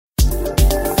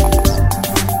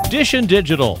Dish and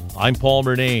Digital, I'm Paul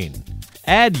Murnane.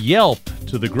 Add Yelp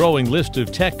to the growing list of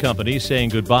tech companies saying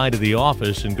goodbye to the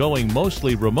office and going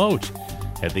mostly remote.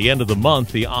 At the end of the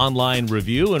month, the online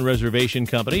review and reservation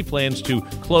company plans to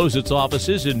close its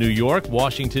offices in New York,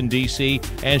 Washington, D.C.,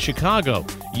 and Chicago.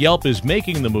 Yelp is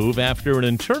making the move after an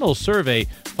internal survey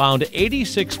found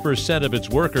 86% of its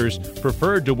workers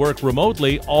preferred to work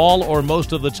remotely all or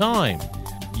most of the time.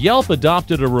 Yelp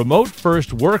adopted a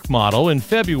remote-first work model in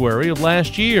February of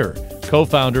last year.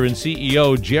 Co-founder and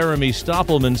CEO Jeremy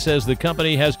Stoppelman says the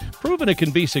company has proven it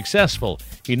can be successful.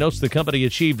 He notes the company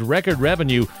achieved record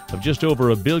revenue of just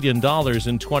over $1 billion in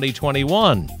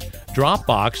 2021.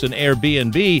 Dropbox and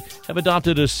Airbnb have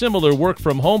adopted a similar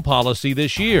work-from-home policy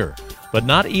this year. But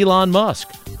not Elon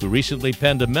Musk, who recently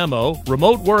penned a memo,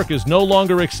 remote work is no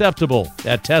longer acceptable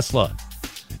at Tesla.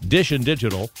 Dish and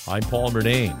Digital, I'm Paul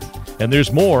Murnane. And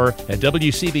there's more at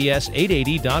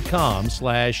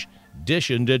WCBS880.com/Dish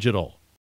and Digital.